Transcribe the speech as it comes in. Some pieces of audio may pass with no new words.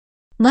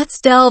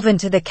Let's delve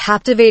into the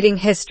captivating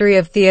history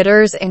of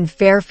theaters in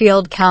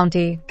Fairfield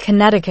County,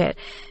 Connecticut,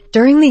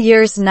 during the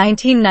years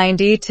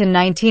 1990 to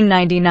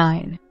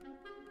 1999.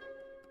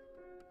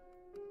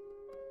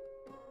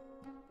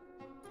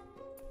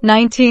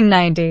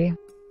 1990.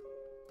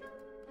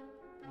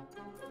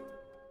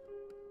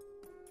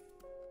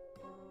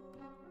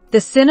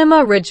 The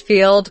Cinema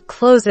Ridgefield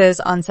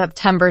closes on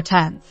September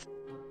 10th.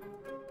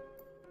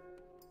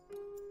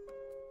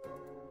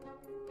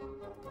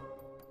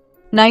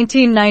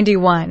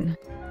 1991.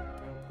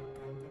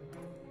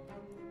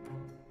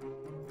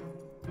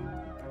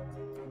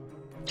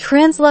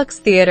 Translux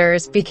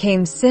Theaters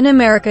became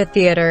Cinemerica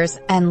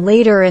Theaters and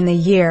later in the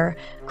year,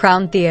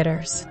 Crown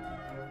Theaters.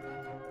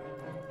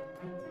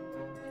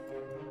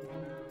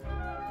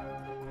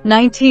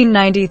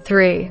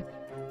 1993.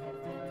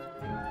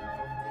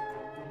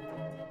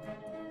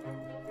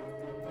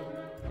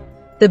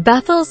 The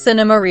Bethel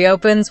Cinema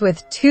reopens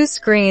with 2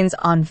 screens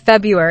on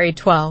February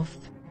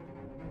 12th.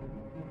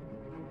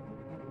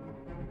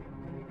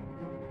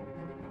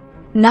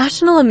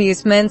 National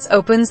Amusements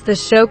opens the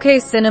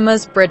Showcase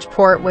Cinemas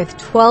Bridgeport with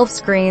 12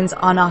 screens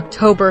on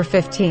October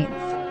 15th.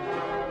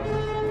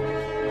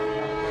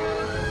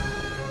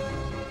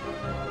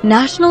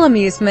 National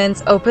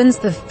Amusements opens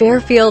the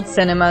Fairfield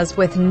Cinemas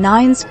with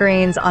 9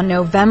 screens on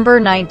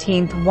November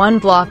 19th, 1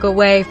 block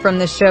away from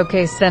the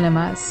Showcase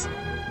Cinemas.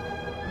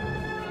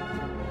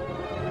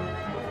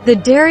 The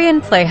Darien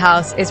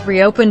Playhouse is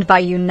reopened by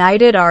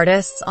United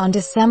Artists on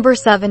December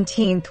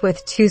 17th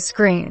with 2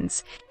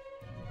 screens.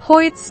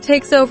 Hoyt's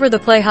takes over the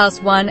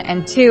Playhouse 1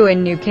 and 2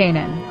 in New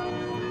Canaan.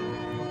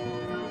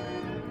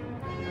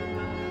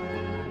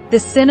 The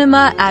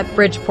cinema at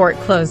Bridgeport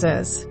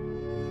closes.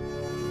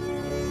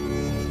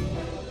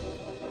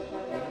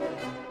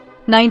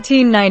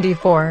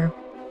 1994.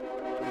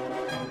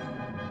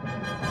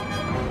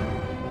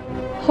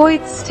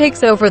 Hoyt's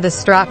takes over the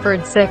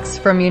Stratford 6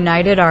 from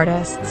United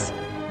Artists.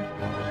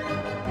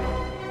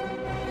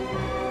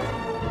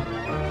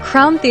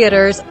 Crown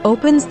Theaters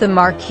opens the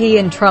Marquee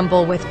in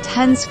Trumbull with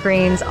 10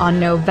 screens on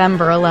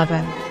November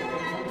 11th.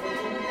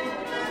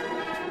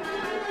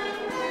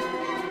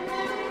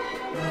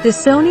 The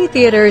Sony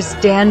Theaters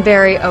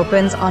Danbury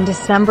opens on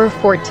December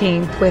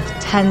 14th with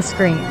 10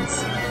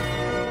 screens.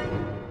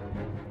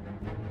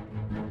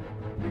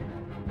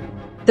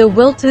 The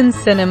Wilton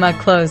Cinema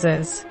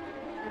closes.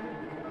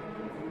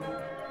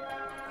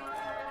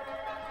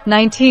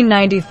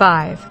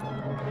 1995.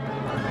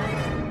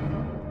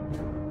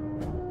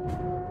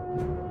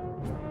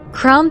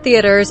 Crown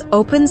Theaters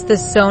opens the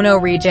Sono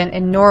Regent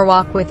in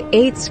Norwalk with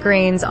 8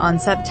 screens on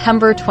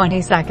September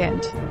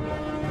 22nd.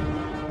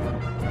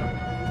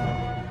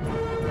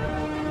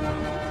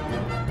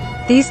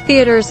 These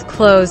theaters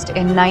closed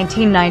in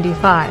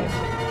 1995.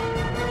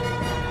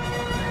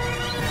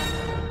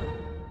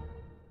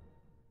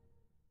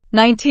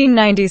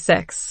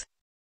 1996.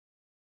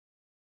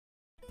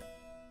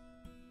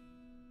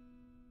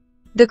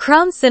 The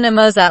Crown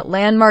Cinemas at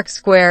Landmark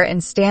Square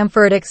in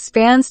Stamford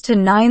expands to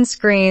 9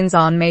 screens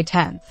on May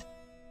 10th.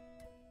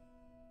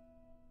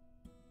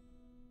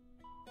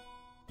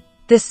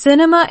 The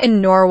cinema in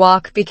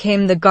Norwalk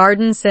became the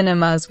Garden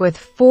Cinemas with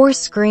 4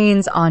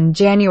 screens on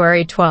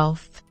January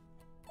 12th.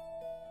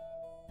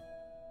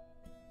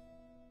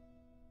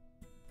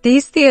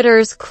 These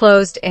theaters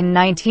closed in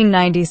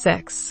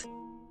 1996.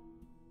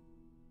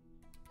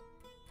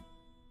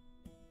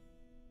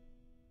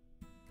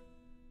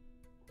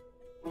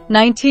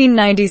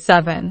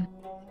 1997.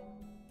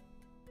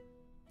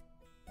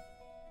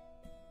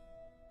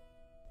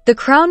 The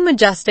Crown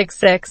Majestic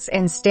 6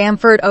 in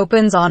Stamford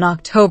opens on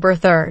October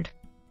 3rd.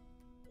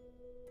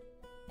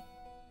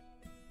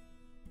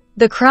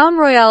 The Crown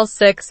Royale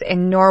 6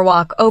 in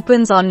Norwalk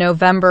opens on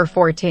November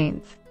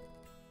 14th.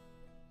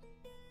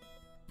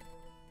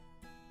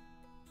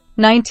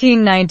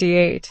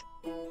 1998.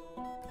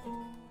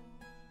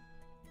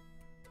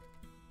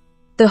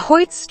 The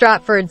Hoyt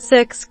Stratford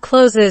 6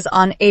 closes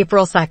on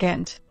April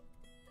 2nd.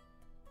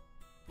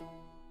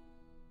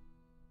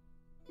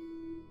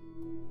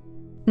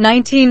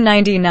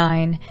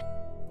 1999.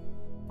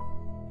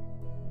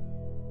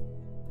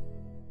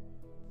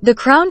 The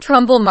Crown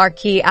Trumbull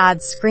Marquee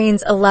adds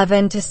screens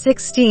 11 to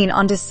 16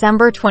 on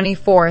December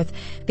 24th,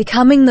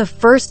 becoming the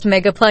first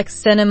megaplex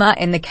cinema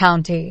in the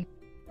county.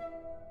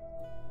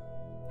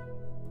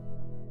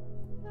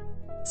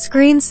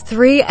 Screens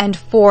 3 and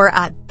 4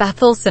 at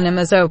Bethel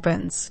Cinemas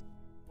opens.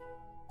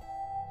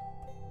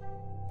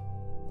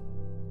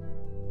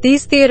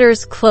 These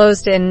theaters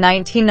closed in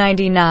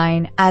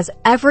 1999 as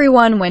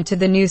everyone went to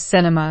the new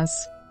cinemas.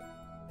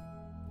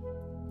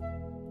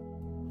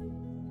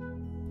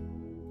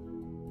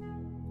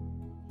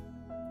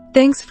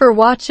 Thanks for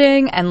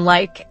watching and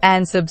like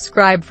and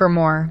subscribe for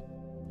more.